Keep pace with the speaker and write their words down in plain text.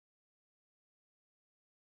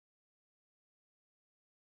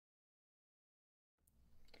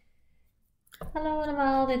Hallo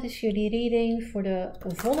allemaal, dit is jullie reading voor de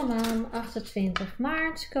volle maan 28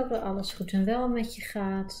 maart. Ik hoop dat alles goed en wel met je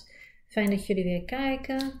gaat. Fijn dat jullie weer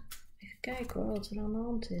kijken. Even kijken hoor, wat er aan de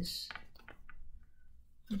hand is.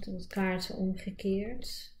 Met wat kaarten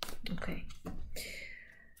omgekeerd. Oké.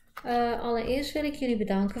 Allereerst wil ik jullie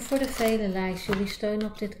bedanken voor de vele likes, jullie steun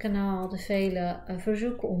op dit kanaal, de vele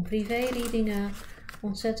verzoeken om privé-readingen.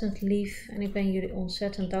 Ontzettend lief en ik ben jullie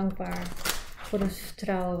ontzettend dankbaar voor het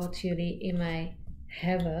vertrouwen wat jullie in mij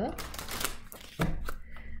hebben.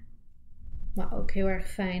 Maar ook heel erg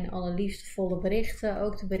fijn, alle liefdevolle berichten.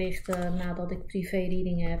 Ook de berichten nadat ik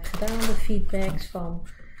privé-readingen heb gedaan. De feedbacks van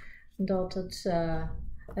dat het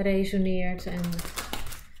resoneert. En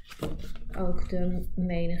ook de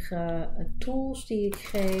menige tools die ik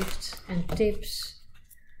geef en tips.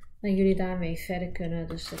 En jullie daarmee verder kunnen.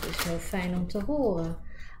 Dus dat is heel fijn om te horen.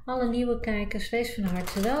 Alle nieuwe kijkers, wees van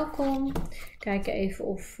harte welkom. Kijk even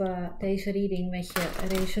of deze reading met je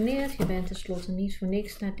resoneert. Je bent tenslotte niet voor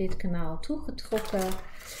niks naar dit kanaal toegetrokken.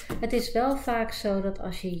 Het is wel vaak zo dat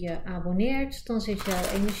als je je abonneert, dan zit jouw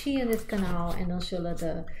energie in dit kanaal. En dan zullen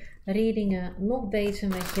de readingen nog beter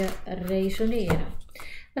met je resoneren.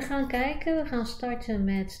 We gaan kijken, we gaan starten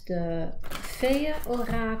met de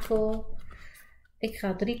Feeën-orakel. Ik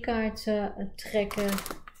ga 3 kaarten trekken.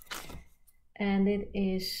 En dit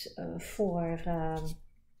is voor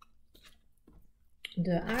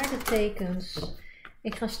de aardetekens.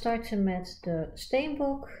 Ik ga starten met de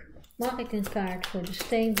steenbok. Mag ik een kaart voor de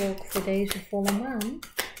steenbok voor deze volle maan?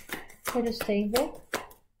 Voor de steenbok.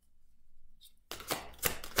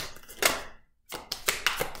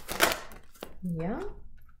 Ja.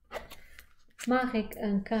 Mag ik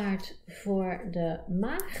een kaart voor de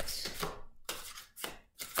maagd?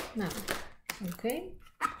 Nou, oké.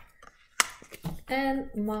 En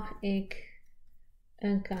mag ik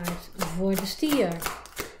een kaart voor de stier?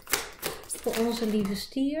 Voor onze lieve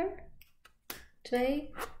stier.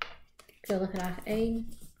 2. Ik wil er graag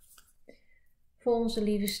 1. Voor onze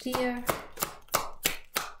lieve stier.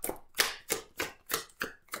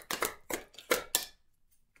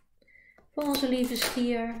 Voor onze lieve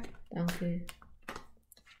stier. Dank u.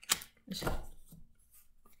 Zo.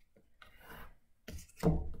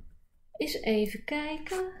 Eens even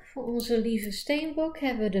kijken. Voor onze lieve steenbok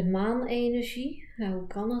hebben we de maanenergie. Nou, hoe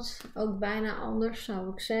kan het ook bijna anders,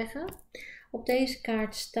 zou ik zeggen. Op deze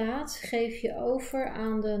kaart staat: geef je over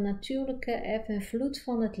aan de natuurlijke eb en vloed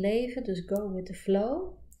van het leven. Dus go with the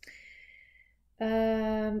flow.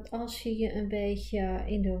 Als je je een beetje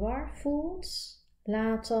in de war voelt,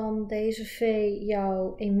 laat dan deze vee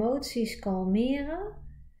jouw emoties kalmeren.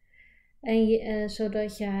 En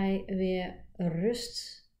zodat jij weer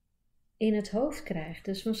rust in het hoofd krijgt.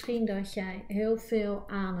 Dus misschien dat jij heel veel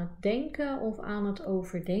aan het denken of aan het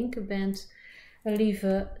overdenken bent, een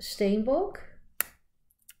lieve steenbok.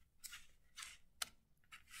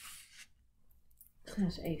 Ga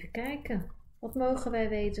eens even kijken. Wat mogen wij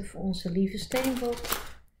weten voor onze lieve steenbok?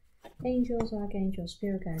 Angels, Archangels,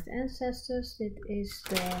 Spirit Guides, Ancestors. Dit is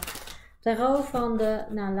de tarot van de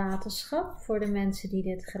nalatenschap voor de mensen die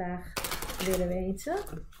dit graag willen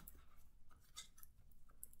weten.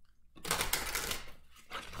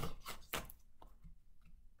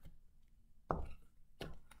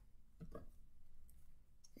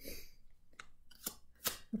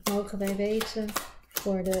 Wat mogen wij weten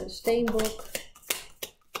voor de steenbok?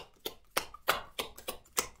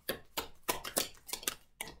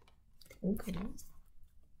 Oké.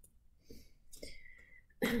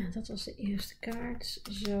 Dat was de eerste kaart.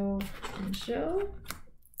 Zo en zo.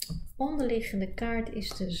 Onderliggende kaart is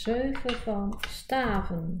de 7 van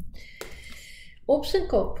staven. Op zijn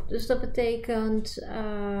kop. Dus dat betekent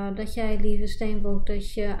dat jij, lieve steenbok,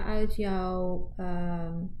 dat je uit jouw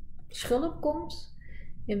schulp komt.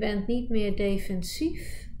 Je bent niet meer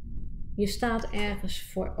defensief. Je staat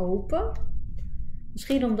ergens voor open.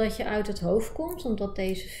 Misschien omdat je uit het hoofd komt, omdat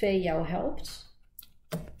deze vee jou helpt.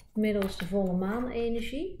 Middels de volle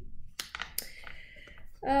maanenergie.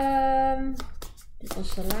 Dit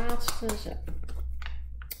was de laatste. Zo.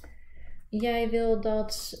 Jij wil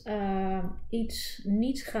dat iets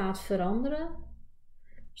niet gaat veranderen.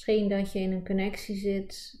 Misschien dat je in een connectie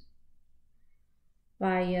zit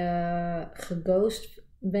waar je geghost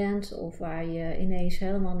bent of waar je ineens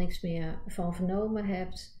helemaal niks meer van vernomen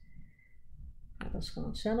hebt. Nou, dat is gewoon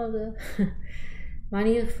hetzelfde. Maar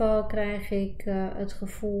in ieder geval krijg ik het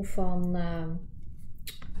gevoel van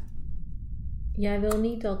jij wil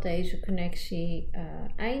niet dat deze connectie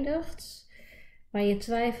eindigt. Maar je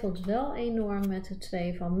twijfelt wel enorm met de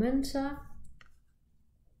 2 van munten.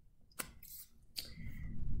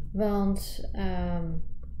 Want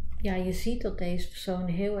ja, je ziet dat deze persoon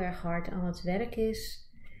heel erg hard aan het werk is.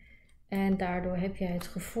 En daardoor heb jij het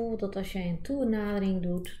gevoel dat als jij een toenadering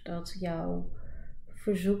doet, dat jouw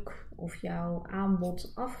verzoek of jouw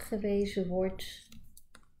aanbod afgewezen wordt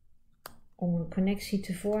om een connectie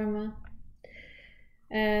te vormen.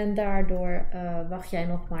 En daardoor wacht jij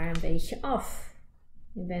nog maar een beetje af.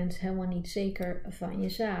 Je bent helemaal niet zeker van je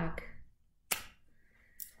zaak.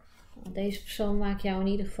 Deze persoon maakt jou in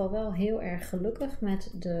ieder geval wel heel erg gelukkig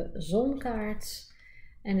met de zonkaart.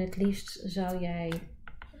 En het liefst zou jij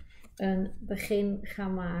een begin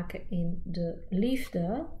gaan maken in de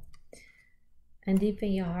liefde. En diep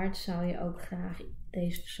in je hart zou je ook graag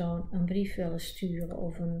deze persoon een brief willen sturen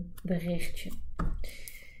of een berichtje.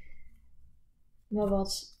 Maar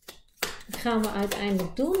wat gaan we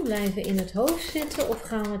uiteindelijk doen? Blijven we in het hoofd zitten of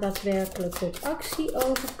gaan we daadwerkelijk tot actie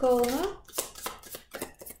overkomen?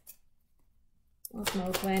 Wat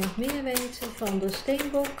mogen wij nog meer weten van de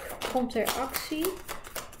steenbok? Komt er actie?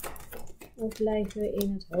 Of blijven we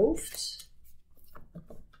in het hoofd?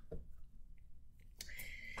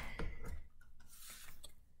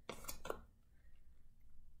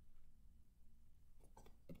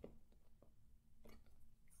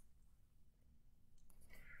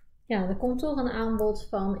 Ja, er komt toch een aanbod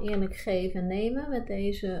van eerlijk geven en nemen met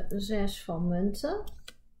deze 6 van munten.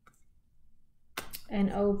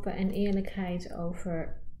 En open en eerlijkheid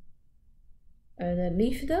over de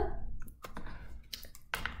liefde.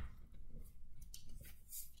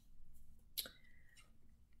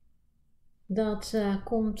 Dat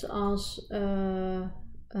komt als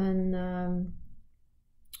een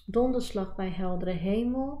donderslag bij heldere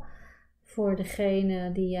hemel. Voor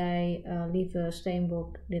degene die jij, lieve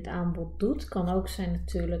steenbok, dit aanbod doet. Kan ook zijn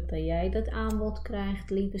natuurlijk dat jij dat aanbod krijgt,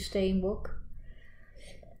 lieve steenbok.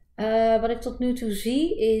 Wat ik tot nu toe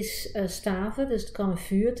zie is staven, dus het kan een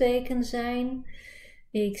vuurteken zijn.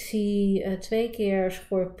 Ik zie 2 keer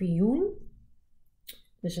schorpioen,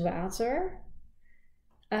 dus water.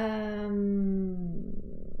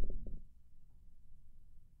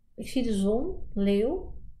 Ik zie de zon,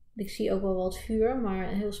 leeuw. Ik zie ook wel wat vuur, maar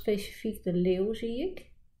heel specifiek de leeuw zie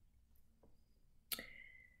ik.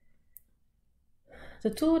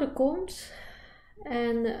 De toren komt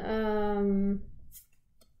en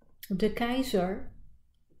de keizer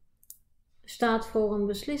staat voor een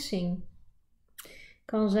beslissing.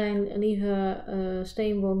 Kan zijn, lieve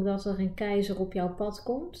steenbok, dat er een keizer op jouw pad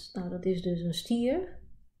komt. Nou, dat is dus een stier.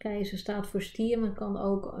 Keizer staat voor stier, maar het kan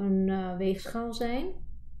ook een weegschaal zijn.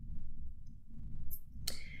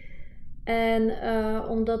 En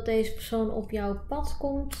omdat deze persoon op jouw pad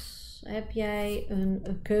komt, heb jij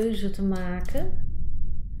een keuze te maken.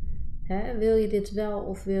 Hè, wil je dit wel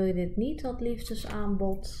of wil je dit niet, dat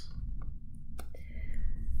liefdesaanbod?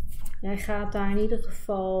 Jij gaat daar in ieder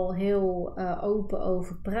geval heel open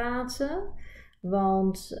over praten.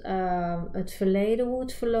 Want het verleden, hoe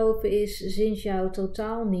het verlopen is, zint jou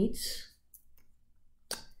totaal niet.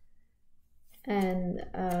 En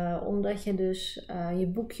omdat je dus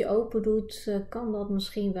je boekje open doet, kan dat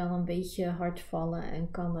misschien wel een beetje hard vallen.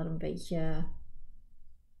 En kan er een beetje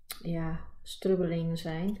strubbeling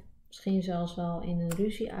zijn. Misschien zelfs wel in een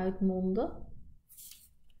ruzie uitmonden.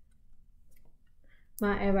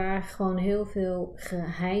 Maar er waren gewoon heel veel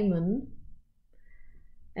geheimen.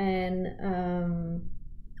 En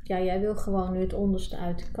jij wil gewoon nu het onderste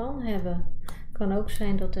uit de kan hebben. Kan ook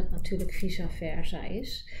zijn dat het natuurlijk vice versa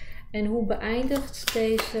is. En hoe eindigt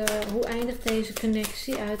deze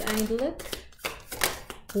connectie uiteindelijk?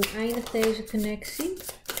 Hoe eindigt deze connectie?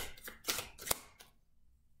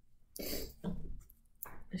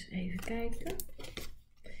 Dus even kijken.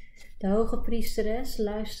 De hoge priesteres,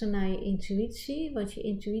 luister naar je intuïtie. Wat je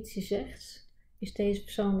intuïtie zegt. Is deze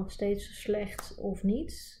persoon nog steeds zo slecht of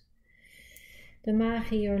niet? De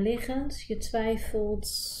magier liggend. Je twijfelt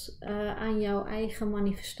aan jouw eigen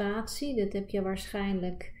manifestatie. Dit heb je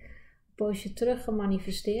waarschijnlijk een poosje terug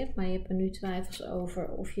gemanifesteerd. Maar je hebt er nu twijfels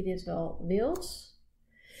over of je dit wel wilt.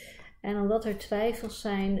 En omdat er twijfels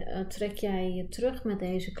zijn, trek jij je terug met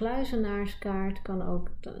deze kluizenaarskaart. Kan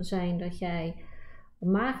ook zijn dat jij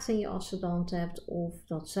een maagd in je ascendant hebt of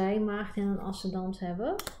dat zij maagd in een ascendant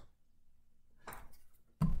hebben.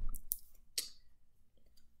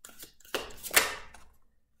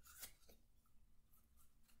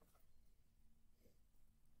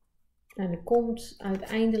 En er komt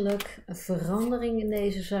uiteindelijk een verandering in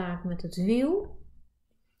deze zaak met het wiel.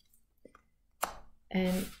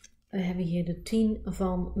 En we hebben hier de 10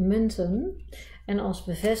 van munten. En als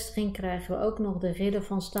bevestiging krijgen we ook nog de ridder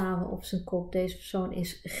van staven op zijn kop. Deze persoon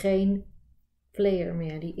is geen player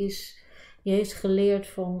meer. Die heeft geleerd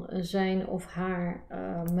van zijn of haar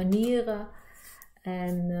manieren.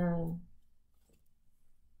 En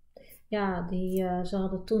ja, ze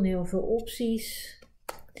hadden toen heel veel opties,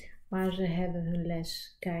 maar ze hebben hun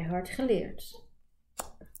les keihard geleerd.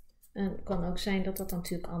 En het kan ook zijn dat dat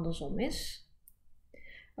natuurlijk andersom is.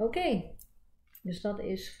 Oké, dus dat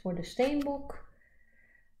is voor de steenbok.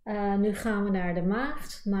 Nu gaan we naar de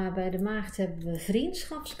maagd, maar bij de maagd hebben we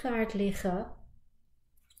vriendschapskaart liggen.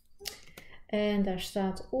 En daar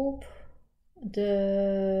staat op,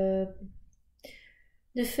 de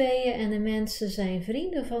veeën en de mensen zijn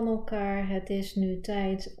vrienden van elkaar. Het is nu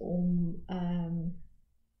tijd om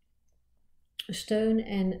steun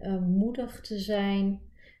en moedig te zijn.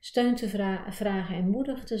 Steun te vragen en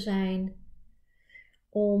moedig te zijn.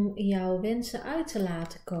 Om jouw wensen uit te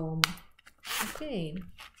laten komen. Oké,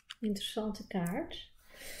 interessante kaart.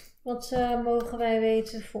 Wat mogen wij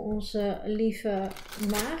weten voor onze lieve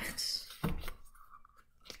maagd?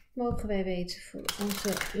 Mogen wij weten voor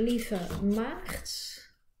onze lieve maagd?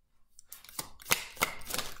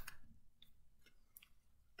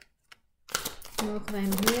 Mogen wij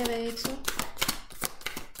nog meer weten?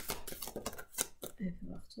 Even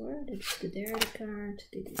wachten hoor. Dit is de derde kaart.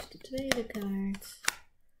 Dit is de tweede kaart.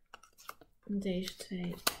 Deze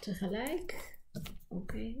twee tegelijk.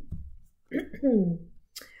 Oké.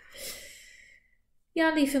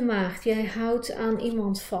 Ja, lieve maagd. Jij houdt aan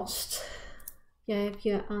iemand vast. Jij hebt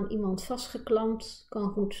je aan iemand vastgeklampt.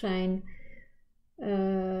 Kan goed zijn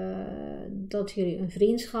dat jullie een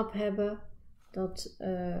vriendschap hebben.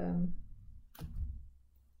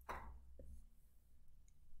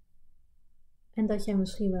 En dat jij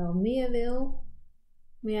misschien wel meer wil.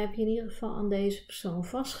 Maar jij hebt je in ieder geval aan deze persoon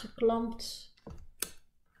vastgeklampt.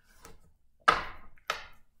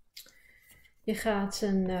 Je gaat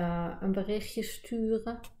een berichtje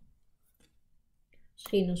sturen.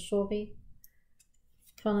 Misschien een sorry.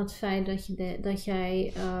 Van het feit dat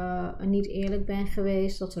jij niet eerlijk bent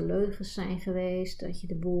geweest. Dat er leugens zijn geweest. Dat je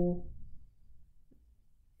de boel...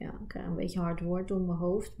 Ja, ik krijg een beetje hard woord door mijn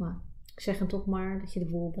hoofd. Maar ik zeg het toch maar. Dat je de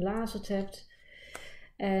boel belazerd hebt.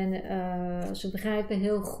 En ze begrijpen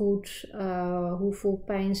heel goed hoeveel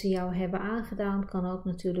pijn ze jou hebben aangedaan. Kan ook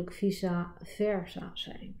natuurlijk vice versa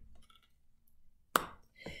zijn.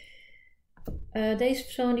 Deze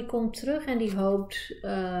persoon die komt terug en die hoopt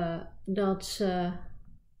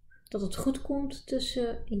dat het goed komt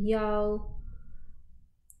tussen jou.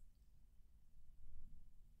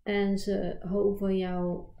 En ze hopen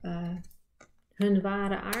jou hun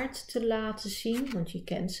ware aard te laten zien. Want je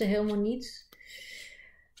kent ze helemaal niet.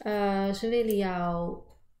 Ze willen jou,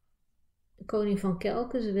 de koning van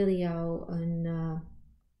kelken, ze willen jou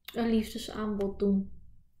een liefdesaanbod doen.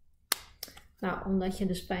 Nou, omdat je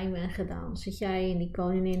dus pijn bent gedaan, zit jij in die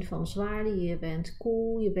koningin van zwaarden. Je bent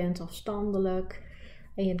cool, je bent afstandelijk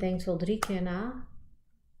en je denkt wel 3 keer na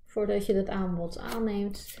voordat je dat aanbod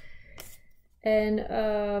aanneemt. En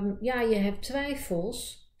ja, je hebt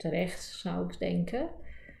twijfels, terecht zou ik denken.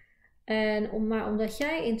 Maar omdat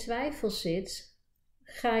jij in twijfel zit,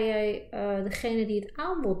 ga jij degene die het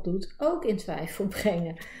aanbod doet ook in twijfel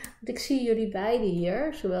brengen. Want ik zie jullie beiden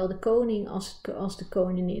hier, zowel de koning als de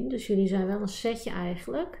koningin. Dus jullie zijn wel een setje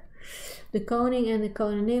eigenlijk. De koning en de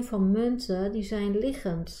koningin van munten, die zijn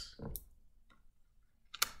liggend.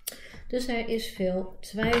 Dus er is veel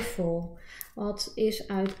twijfel. Wat is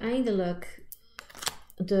uiteindelijk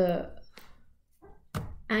de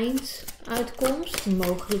einduitkomst? De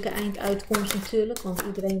mogelijke einduitkomst natuurlijk, want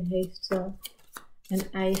iedereen heeft...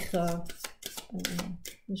 een eigen,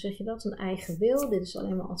 hoe zeg je dat? Een eigen wil. Dit is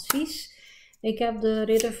alleen maar advies. Ik heb de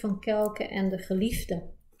ridder van kelken en de geliefde.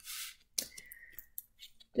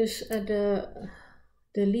 Dus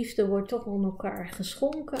de liefde wordt toch aan elkaar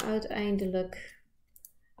geschonken uiteindelijk.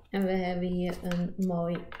 En we hebben hier een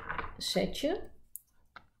mooi setje.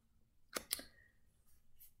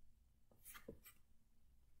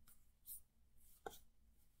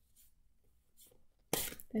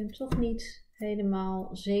 Ik ben toch niet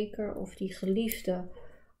helemaal zeker of die geliefde,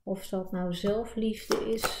 of dat nou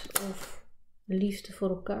zelfliefde is of liefde voor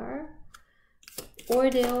elkaar.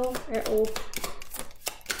 Oordeel erop.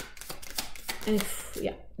 En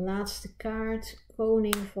ja, laatste kaart,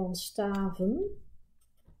 koning van staven.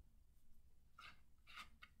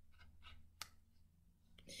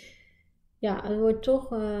 Ja, er wordt toch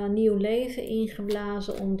nieuw leven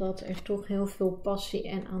ingeblazen, omdat er toch heel veel passie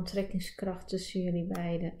en aantrekkingskracht tussen jullie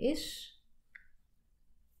beiden is.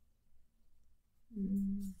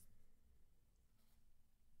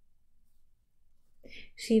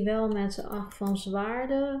 Ik zie wel met de 8 van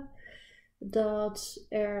zwaarden dat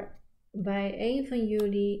er bij een van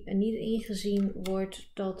jullie niet ingezien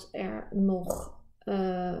wordt dat er nog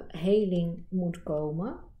heling moet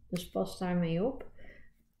komen. Dus pas daarmee op.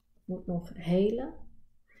 moet nog helen.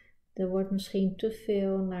 Er wordt misschien te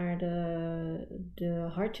veel naar de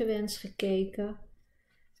hartewens gekeken.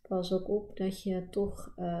 Pas ook op dat je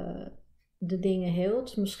toch de dingen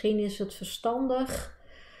heelt. Misschien is het verstandig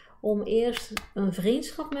om eerst een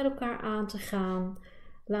vriendschap met elkaar aan te gaan.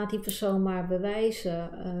 Laat die persoon maar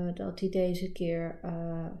bewijzen dat hij deze keer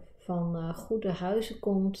van goede huizen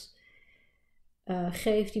komt.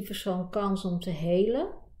 Geef die persoon kans om te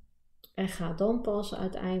helen. En ga dan pas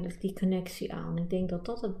uiteindelijk die connectie aan. Ik denk dat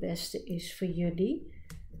dat het beste is voor jullie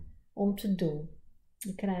om te doen.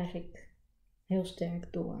 Dat krijg ik heel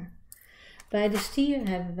sterk door. Bij de stier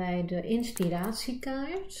hebben wij de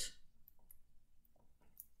inspiratiekaart.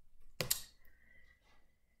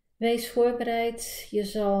 Wees voorbereid. Je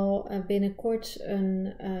zal binnenkort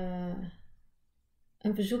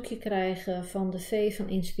een bezoekje krijgen van de V van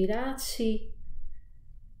inspiratie.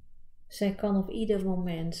 Zij kan op ieder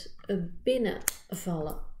moment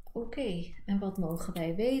binnenvallen. Oké, en wat mogen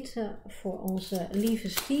wij weten voor onze lieve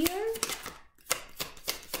stier?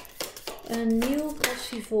 Een nieuw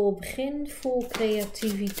passievol begin, vol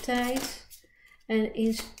creativiteit en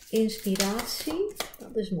inspiratie.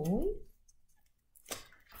 Dat is mooi.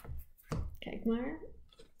 Kijk maar.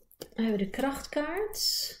 Dan hebben we de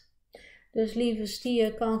krachtkaart. Dus lieve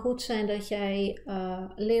stier, kan goed zijn dat jij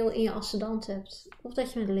leeuw in je ascendant hebt. Of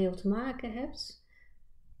dat je met een leeuw te maken hebt.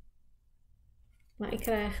 Maar ik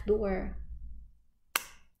krijg door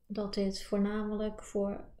dat dit voornamelijk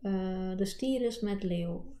voor de stier is met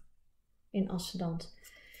leeuw in ascendant.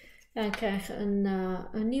 Ja, ik krijg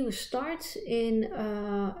een nieuwe start in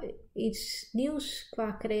iets nieuws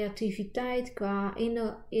qua creativiteit, qua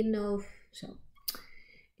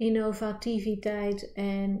innovativiteit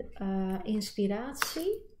en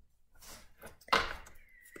inspiratie.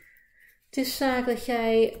 Het is zaak dat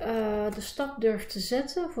jij de stap durft te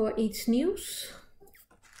zetten voor iets nieuws.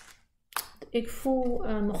 Ik voel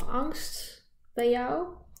nog angst bij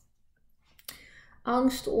jou.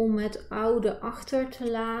 Angst om het oude achter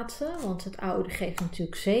te laten, want het oude geeft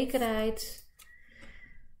natuurlijk zekerheid.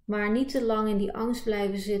 Maar niet te lang in die angst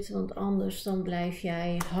blijven zitten, want anders dan blijf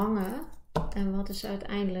jij hangen. En wat is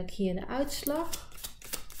uiteindelijk hier de uitslag?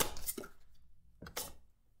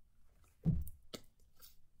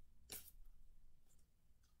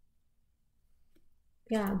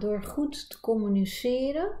 Ja, door goed te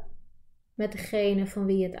communiceren met degene van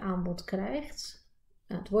wie je het aanbod krijgt.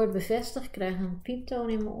 Het wordt bevestigd, ik krijg een pieptoon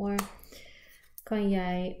in mijn oor. Kan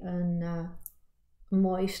jij een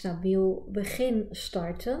mooi stabiel begin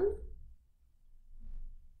starten.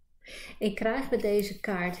 Ik krijg bij deze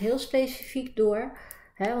kaart heel specifiek door,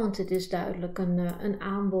 want het is duidelijk een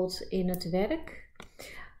aanbod in het werk.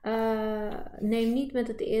 Neem niet met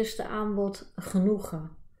het eerste aanbod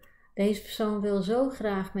genoegen. Deze persoon wil zo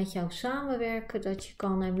graag met jou samenwerken dat je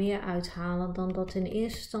kan er meer uithalen dan dat in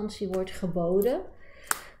eerste instantie wordt geboden.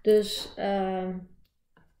 Dus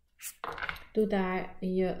doe daar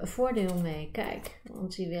je voordeel mee. Kijk,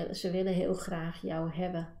 want ze willen heel graag jou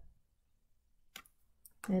hebben.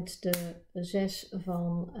 Met de 6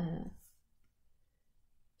 van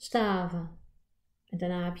staven. En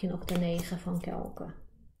daarna heb je nog de 9 van kelken.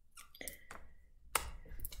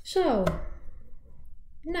 Zo.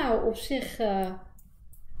 Nou, op zich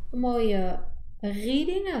mooie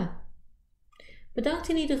readingen. Bedankt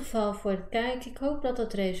in ieder geval voor het kijken. Ik hoop dat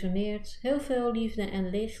het resoneert. Heel veel liefde en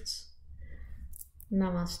licht.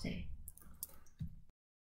 Namaste.